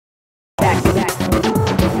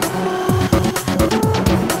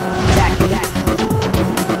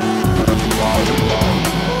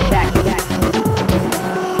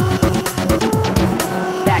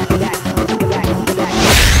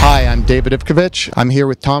David Ivkovich. I'm here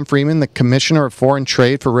with Tom Freeman, the Commissioner of Foreign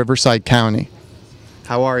Trade for Riverside County.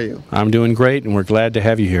 How are you? I'm doing great, and we're glad to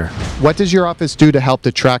have you here. What does your office do to help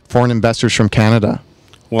attract foreign investors from Canada?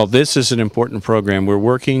 Well, this is an important program. We're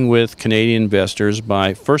working with Canadian investors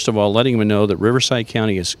by, first of all, letting them know that Riverside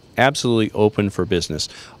County is absolutely open for business.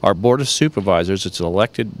 Our Board of Supervisors, it's an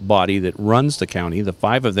elected body that runs the county. The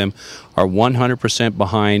 5 of them are 100%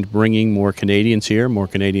 behind bringing more Canadians here, more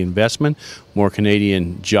Canadian investment, more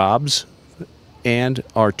Canadian jobs, and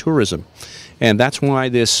our tourism. And that's why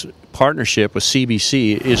this partnership with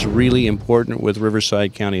CBC is really important with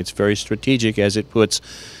Riverside County. It's very strategic as it puts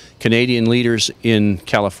Canadian leaders in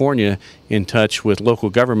California in touch with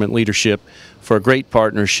local government leadership for a great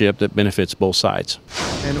partnership that benefits both sides.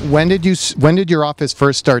 And when did your office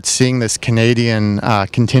first start seeing this Canadian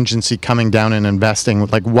contingency coming down and investing?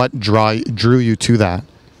 Like, what drew you to that?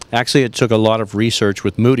 Actually, it took a lot of research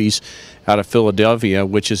with Moody's out of Philadelphia,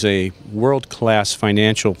 which is a world-class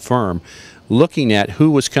financial firm, looking at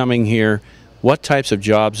who was coming here, what types of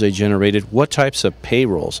jobs they generated, what types of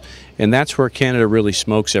payrolls. And that's where Canada really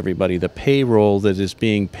smokes everybody. The payroll that is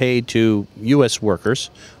being paid to U.S.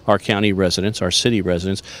 workers, our county residents, our city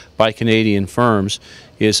residents, by Canadian firms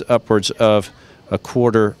is upwards of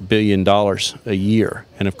 $250 million a year.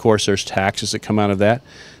 And of course, there's taxes that come out of that.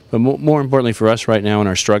 But more importantly for us right now in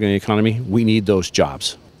our struggling economy, we need those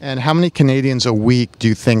jobs. And how many Canadians a week do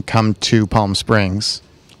you think come to Palm Springs?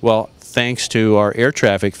 Well, thanks to our air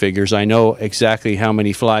traffic figures, I know exactly how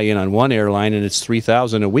many fly in on one airline, and it's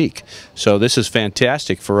 3,000 a week. So this is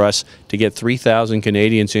fantastic for us to get 3,000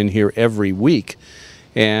 Canadians in here every week.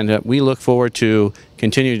 And we look forward to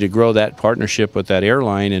continuing to grow that partnership with that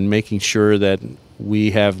airline and making sure that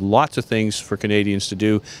we have lots of things for Canadians to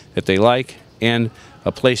do that they like and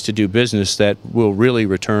a place to do business that will really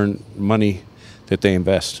return money that they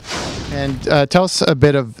invest. And tell us a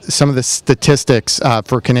bit of some of the statistics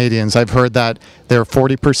for Canadians. I've heard that there are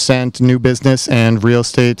 40% new business and real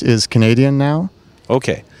estate is Canadian now.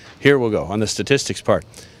 Okay, here we'll go on the statistics part.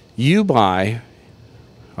 You buy,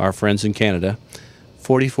 our friends in Canada,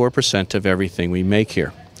 44% of everything we make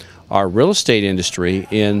here. Our real estate industry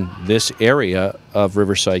in this area of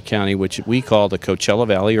Riverside County, which we call the Coachella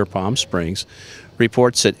Valley or Palm Springs,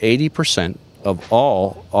 reports that 80% of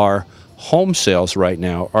all our home sales right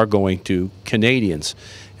now are going to Canadians.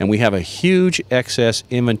 And we have a huge excess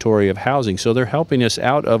inventory of housing, so they're helping us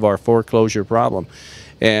out of our foreclosure problem.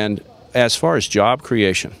 And as far as job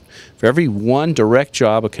creation, for every one direct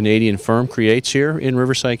job a Canadian firm creates here in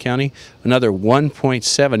Riverside County, another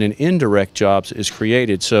 1.7 in indirect jobs is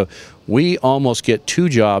created. So we almost get 2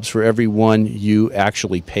 jobs for every one you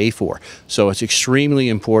actually pay for. So it's extremely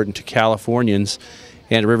important to Californians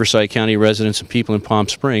and Riverside County residents and people in Palm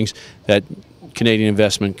Springs that Canadian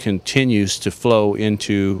investment continues to flow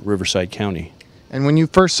into Riverside County. And when you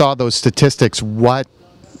first saw those statistics, what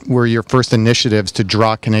were your first initiatives to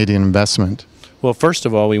draw Canadian investment? Well, first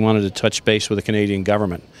of all, we wanted to touch base with the Canadian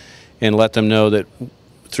government and let them know that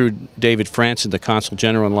through David Franson, the Consul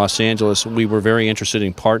General in Los Angeles, we were very interested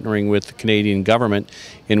in partnering with the Canadian government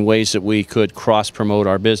in ways that we could cross-promote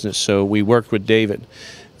our business. So we worked with David.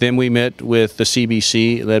 Then we met with the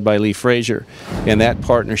CBC, led by Lee Fraser, and that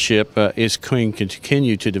partnership is going to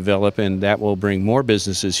continue to develop, and that will bring more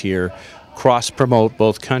businesses here, cross-promote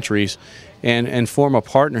both countries, and form a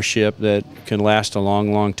partnership that can last a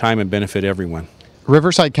long, long time and benefit everyone.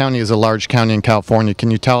 Riverside County is a large county in California. Can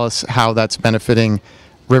you tell us how that's benefiting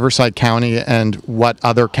Riverside County and what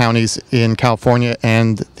other counties in California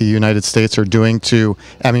and the United States are doing to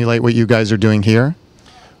emulate what you guys are doing here?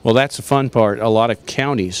 Well, that's the fun part. A lot of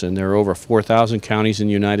counties, and there are over 4,000 counties in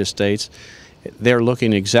the United States, they're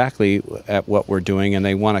looking exactly at what we're doing and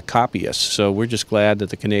they want to copy us. So we're just glad that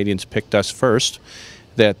the Canadians picked us first,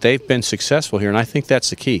 that they've been successful here, and I think that's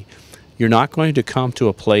the key. You're not going to come to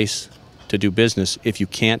a place to do business if you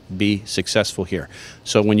can't be successful here.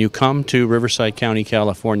 So when you come to Riverside County,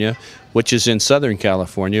 California, which is in Southern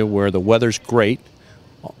California where the weather's great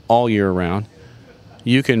all year round,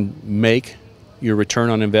 you can make your return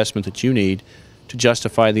on investment that you need to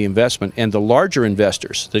justify the investment. And the larger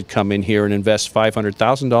investors that come in here and invest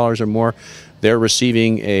 $500,000 or more, they're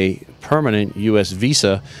receiving a permanent U.S.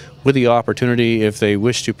 visa with the opportunity, if they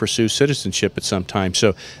wish to pursue citizenship at some time.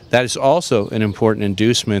 So that is also an important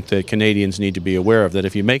inducement that Canadians need to be aware of, that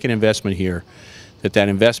if you make an investment here, that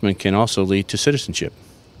investment can also lead to citizenship.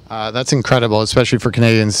 That's incredible, especially for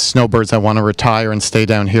Canadians, snowbirds that want to retire and stay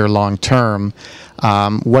down here long term.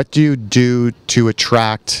 What do you do to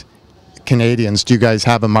attract Canadians? Do you guys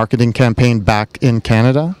have a marketing campaign back in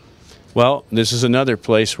Canada? Well, this is another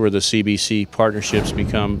place where the CBC partnerships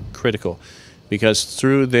become critical. because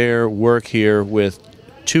through their work here with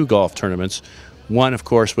 2 golf tournaments, one, of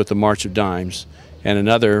course, with the March of Dimes, and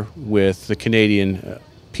another with the Canadian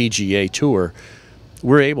PGA Tour,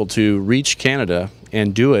 we're able to reach Canada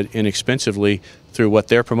and do it inexpensively through what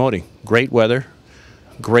they're promoting. Great weather,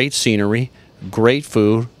 great scenery, great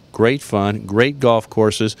food, great fun, great golf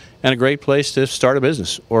courses, and a great place to start a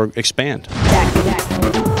business or expand.